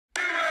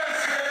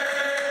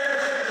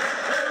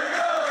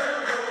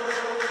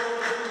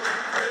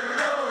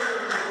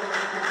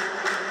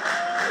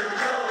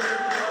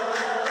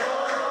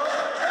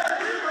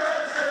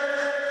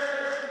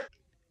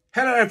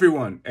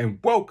everyone, and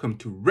welcome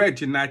to Red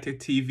United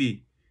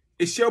TV.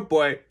 It's your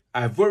boy,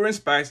 Ivorian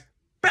Spice,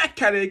 back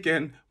at it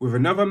again with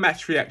another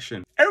match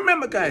reaction. And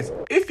remember guys,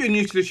 if you're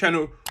new to the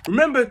channel,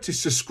 remember to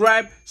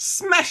subscribe,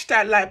 smash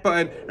that like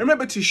button, and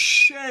remember to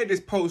share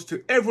this post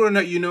to everyone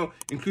that you know,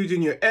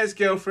 including your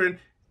ex-girlfriend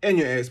and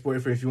your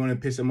ex-boyfriend if you want to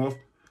piss them off.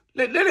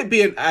 Let it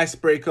be an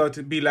icebreaker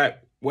to be like,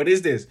 what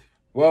is this?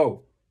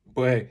 Whoa,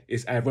 boy,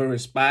 it's Ivorian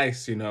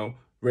Spice, you know,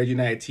 Red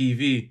United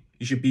TV.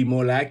 You should be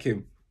more like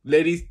him.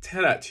 Ladies,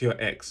 tell that to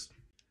your ex.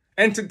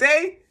 And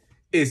today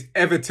is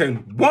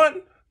Everton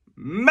 1,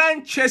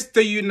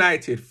 Manchester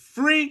United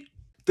 3.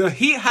 The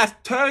Heat has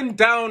turned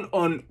down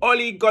on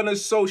Ole Gunnar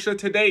Solskjaer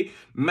today.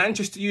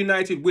 Manchester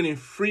United winning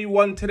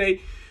 3-1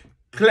 today,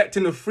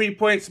 collecting the 3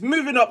 points,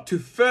 moving up to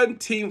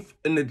 13th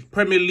in the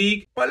Premier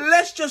League. But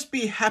let's just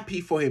be happy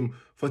for him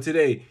for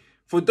today.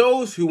 For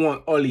those who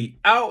want Ole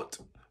out,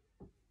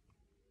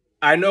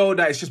 I know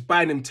that it's just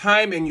buying him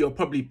time and you're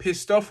probably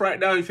pissed off right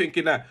now. You're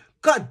thinking that,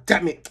 God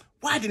damn it,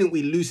 why didn't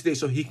we lose today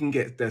so he can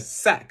get the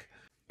sack?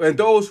 And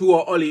those who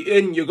are Ole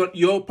in,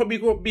 you're probably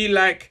going to be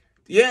like,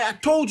 yeah, I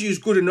told you he's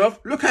good enough.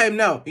 Look at him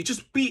now. He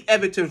just beat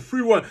Everton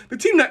 3-1. The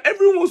team that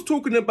everyone was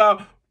talking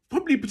about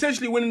probably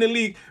potentially winning the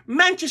league.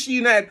 Manchester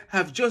United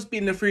have just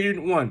been the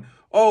 3-1.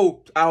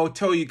 Oh, I'll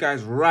tell you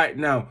guys right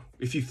now,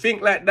 if you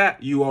think like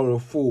that, you are a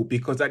fool.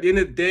 Because at the end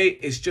of the day,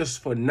 it's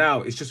just for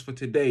now. It's just for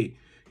today.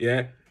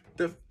 Yeah.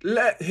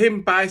 Let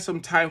him buy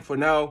some time for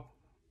now.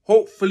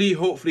 Hopefully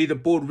the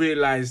board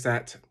realize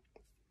that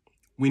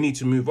we need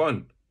to move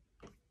on.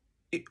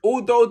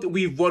 Although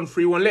we've won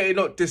 3-1, let it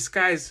not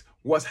disguise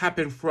what's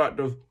happened throughout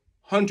the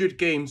 100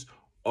 games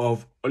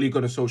of Ole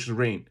Gunnar Solskjaer's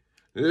reign.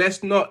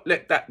 Let's not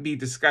let that be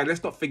disguised.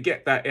 Let's not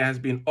forget that it has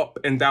been up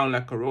and down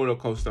like a roller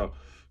coaster.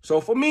 So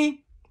for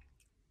me,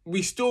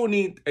 we still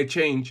need a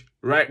change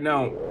right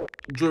now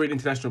during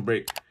international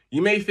break.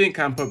 You may think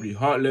I'm probably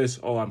heartless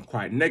or I'm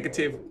quite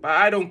negative, but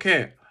I don't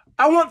care.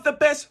 I want the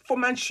best for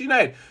Manchester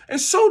United.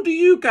 And so do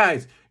you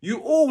guys. You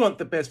all want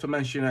the best for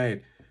Manchester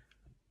United.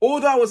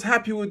 Although I was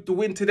happy with the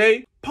win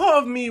today,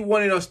 part of me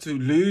wanted us to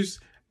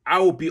lose. I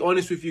will be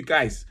honest with you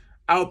guys.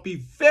 I'll be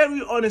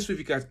very honest with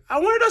you guys. I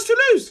wanted us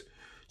to lose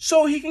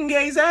so he can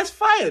get his ass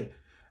fired.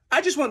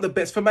 I just want the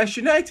best for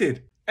Manchester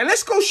United. And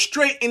let's go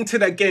straight into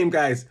the game,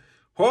 guys.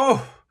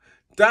 Oh,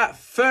 that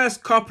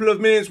first couple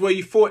of minutes where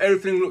you thought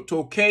everything looked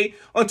okay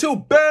until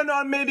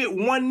Bernard made it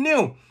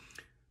 1-0.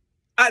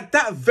 At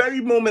that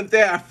very moment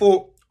there, I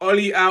thought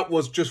Ole out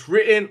was just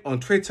written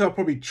on Twitter,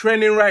 probably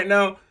trending right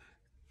now.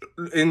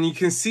 And you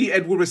can see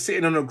Ed Woodward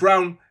sitting on the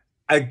ground.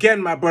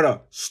 Again, my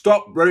brother,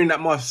 stop wearing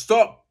that mask.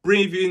 Stop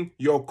breathing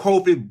your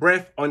COVID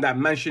breath on that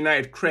Manchester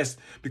United crest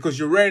because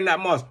you're wearing that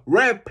mask.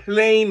 Wear a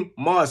plain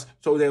mask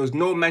so there was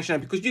no Manchester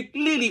United because you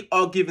clearly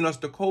are giving us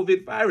the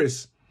COVID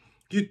virus.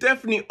 You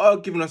definitely are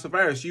giving us a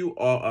virus. You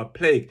are a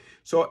plague.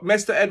 So,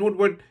 Mr. Ed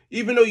Woodward,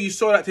 even though you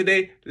saw that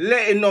today,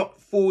 let it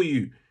not fool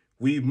you.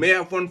 We may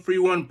have won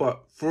 3-1,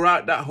 but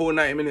throughout that whole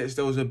 90 minutes,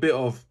 there was a bit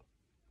of,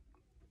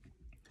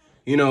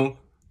 you know,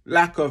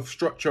 lack of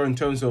structure in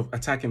terms of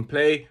attacking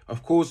play.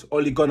 Of course,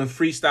 Ole Gunnar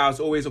freestyles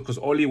always, because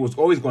Ole was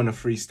always going to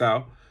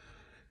freestyle.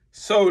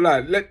 So,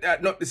 like, let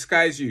that not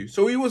disguise you.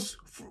 So, he was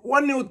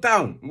 1-0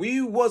 down.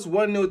 We was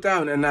 1-0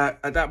 down. And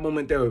at that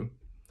moment there,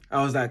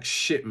 I was like,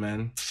 shit,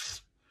 man.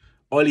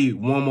 Ole,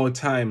 one more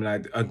time.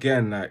 Like,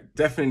 again, like,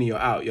 definitely you're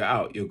out. You're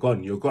out. You're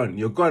gone. You're gone.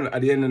 You're gone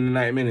at the end of the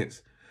 90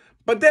 minutes.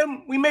 But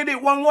then we made it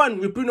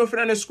 1-1 with Bruno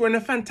Fernandes scoring a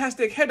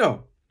fantastic header.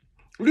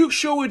 Luke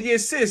Shaw with the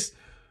assist.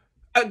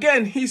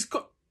 Again,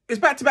 it's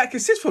back-to-back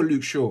assists for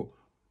Luke Shaw.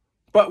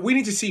 But we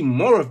need to see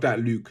more of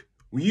that, Luke.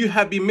 You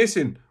have been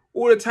missing.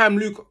 All the time,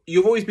 Luke,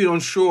 you've always been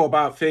unsure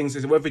about things,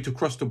 as whether to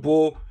cross the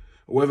ball,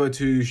 whether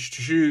to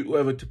shoot,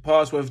 whether to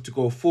pass, whether to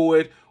go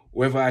forward,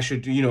 whether I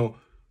should, you know,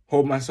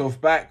 hold myself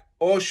back.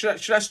 Or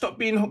should I stop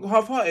being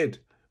half-hearted,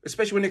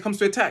 especially when it comes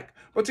to attack?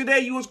 But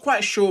today, you was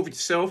quite sure of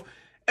yourself.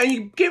 And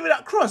you gave it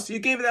that cross. You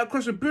gave it that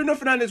cross with Bruno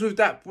Fernandes with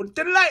that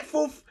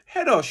delightful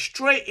header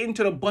straight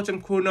into the bottom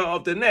corner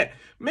of the net,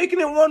 making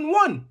it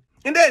 1-1.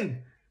 And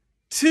then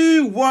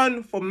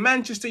 2-1 for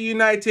Manchester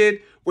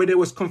United, where there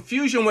was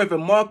confusion whether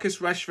Marcus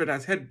Rashford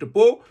has headed the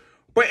ball.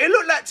 But it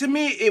looked like to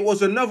me it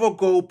was another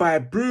goal by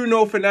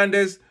Bruno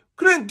Fernandes.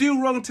 Couldn't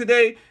do wrong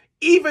today.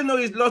 Even though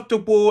he's lost the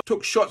ball,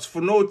 took shots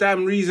for no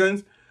damn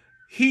reasons,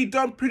 he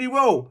done pretty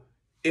well.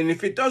 And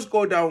if it does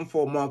go down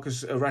for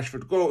Marcus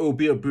Rashford goal, it will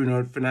be a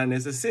Bruno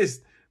Fernandes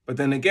assist. But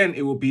then again,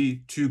 it will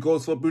be 2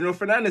 goals for Bruno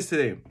Fernandes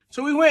today.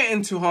 So we went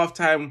into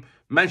halftime,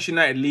 Manchester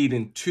United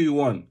leading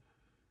 2-1.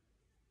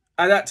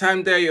 At that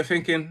time there, you're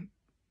thinking,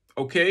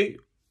 okay,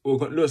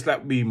 it looks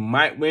like we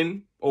might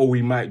win or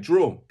we might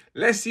draw.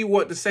 Let's see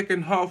what the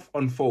second half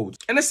unfolds.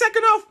 And the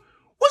second half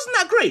wasn't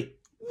that great.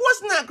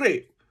 Wasn't that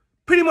great.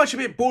 Pretty much a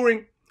bit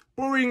boring.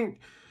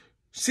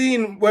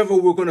 seeing whether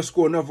we're going to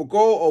score another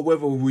goal or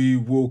whether we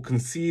will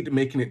concede,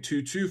 making it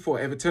 2-2 for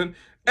Everton.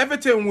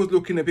 Everton was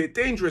looking a bit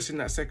dangerous in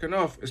that second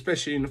half,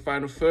 especially in the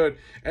final third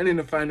and in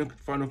the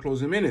final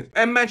closing minutes.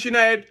 And Manchester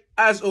United,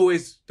 as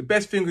always, the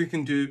best thing we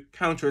can do,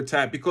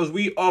 counter-attack, because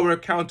we are a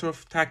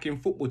counter-attacking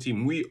football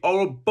team. We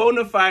are a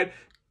bona fide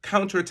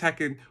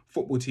counter-attacking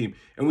football team.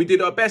 And we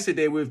did our best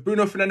today with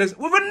Bruno Fernandes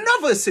with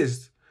another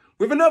assist.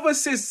 With another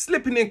assist,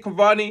 slipping in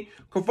Cavani.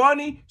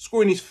 Cavani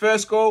scoring his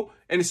first goal,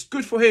 and it's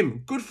good for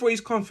him. Good for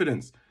his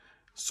confidence.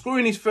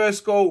 Scoring his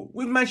first goal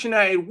with Manchester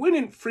United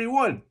winning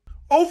 3-1.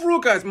 Overall,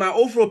 guys, my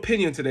overall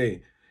opinion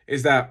today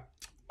is that,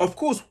 of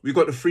course, we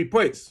got the 3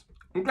 points.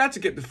 I'm glad to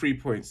get the 3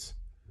 points.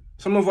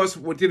 Some of us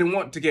didn't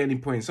want to get any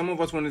points. Some of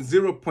us wanted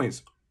 0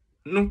 points.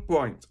 No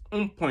points.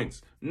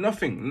 Points.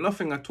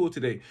 Nothing at all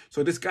today.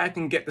 So this guy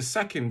can get the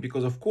sacking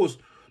because, of course,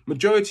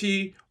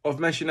 majority of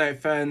Manchester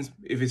United fans,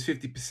 if it's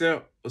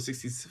 50% or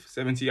 60,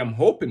 70, I'm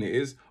hoping it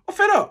is, are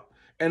fed up.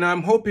 And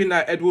I'm hoping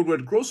that Edward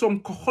would grow some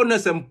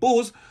cojones and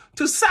balls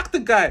to sack the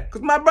guy.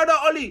 Because my brother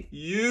Ollie,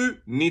 you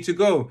need to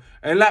go.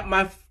 And like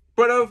my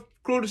brother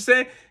Claude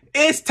said,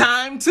 it's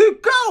time to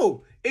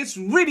go. It's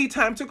really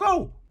time to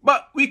go.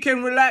 But we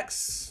can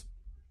relax,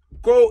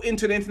 go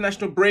into the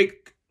international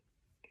break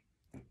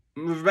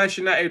with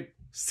Manchester United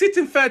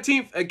sitting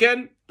 13th.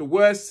 Again, the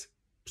worst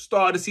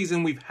start of the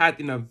season we've had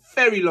in a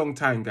very long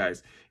time,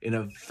 guys. In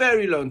a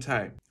very long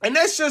time. And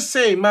let's just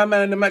say, my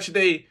man in the match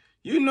today,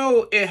 you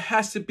know it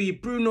has to be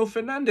Bruno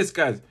Fernandes,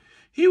 guys.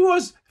 He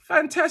was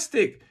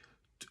fantastic.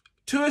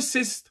 2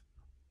 assists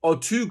or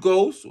 2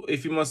 goals,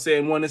 if you must say,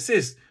 and 1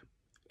 assist.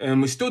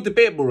 And we're still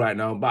debatable right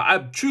now, but I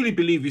truly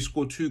believe he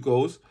scored 2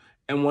 goals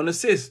and 1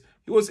 assist.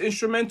 He was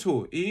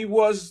instrumental. He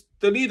was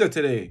the leader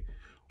today.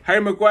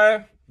 Harry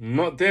Maguire,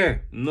 not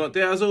there. Not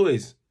there as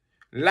always.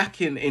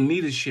 Lacking in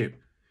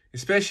leadership,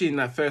 especially in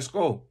that first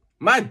goal.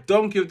 My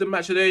donkey of the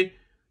match today,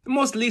 the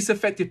most least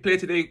effective player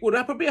today would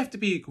probably have to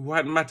be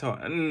Juan Mata.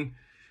 And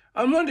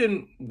I'm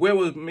wondering where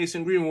was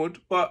Mason Greenwood.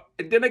 But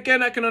then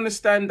again, I can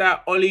understand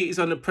that Ollie is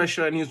under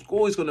pressure and he's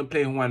always going to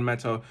play Juan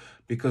Mata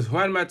because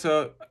Juan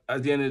Mata,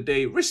 at the end of the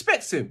day,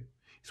 respects him.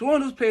 He's one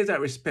of those players that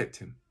respect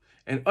him.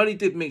 And Ollie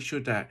did make sure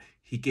that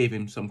he gave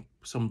him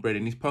some bread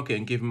in his pocket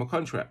and gave him a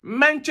contract.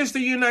 Manchester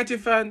United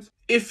fans,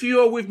 if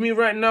you are with me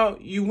right now,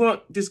 you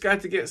want this guy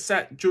to get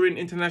sacked during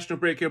international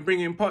break and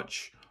bring in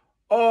Poch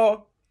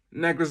or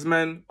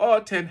Nagelsmann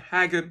or Ten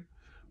Hagen.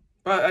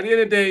 But at the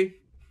end of the day,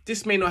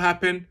 this may not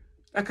happen.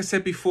 Like I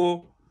said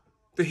before,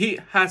 the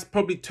heat has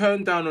probably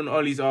turned down on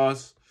Ollie's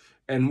arse.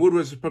 And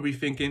Woodward's probably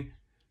thinking,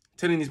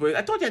 telling his boys,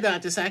 I told you I don't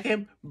have to sack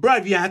him.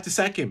 Bruv, you have to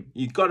sack him.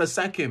 You gotta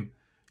sack him.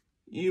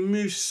 You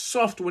move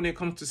soft when it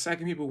comes to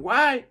sacking people.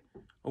 Why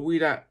are we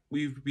that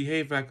we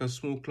behave like a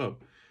small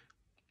club?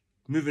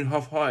 Moving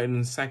half-hearted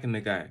and sacking the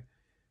guy.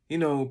 You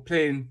know,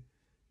 playing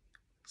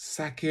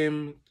sack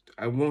him,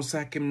 I won't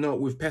sack him not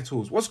with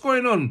petals. What's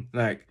going on?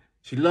 Like,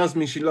 she loves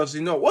me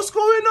not. What's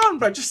going on,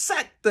 bro? Just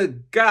sack the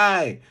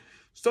guy.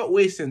 Stop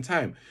wasting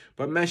time.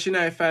 But Manchester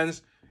United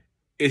fans,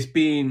 it's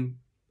been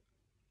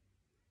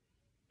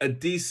a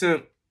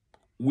decent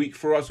week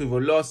for us with a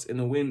loss and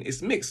a win.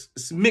 It's mixed.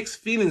 It's mixed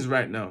feelings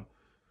right now.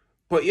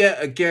 But yeah,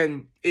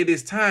 again, it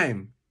is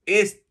time.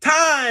 It's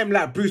time,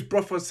 like Bruce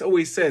Buffer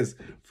always says,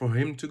 for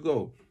him to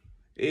go.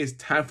 It is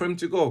time for him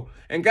to go.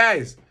 And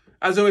guys,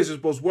 as always,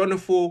 it was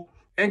wonderful.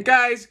 And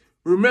guys,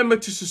 remember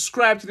to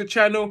subscribe to the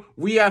channel.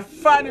 We have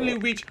finally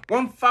reached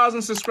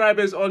 1,000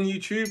 subscribers on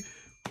YouTube.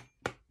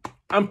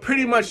 I'm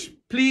pretty much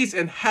pleased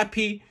and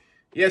happy.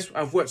 Yes,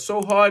 I've worked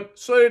so hard.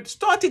 So it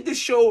started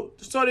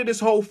this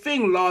whole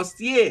thing last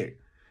year.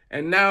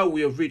 And now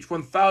we have reached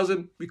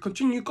 1,000. We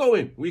continue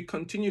going. We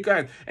continue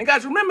going. And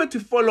guys, remember to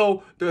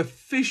follow the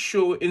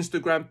official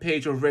Instagram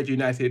page of Red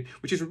United,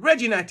 which is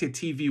Red United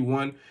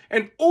TV1.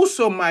 And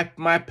also my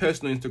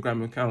personal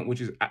Instagram account,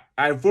 which is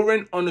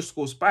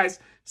Ivorian_Spice.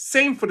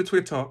 Same for the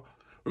Twitter.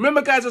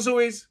 Remember, guys, as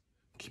always,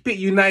 keep it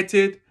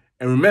united.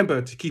 And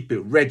remember to keep it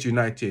Red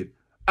United.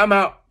 I'm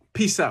out.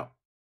 Peace out.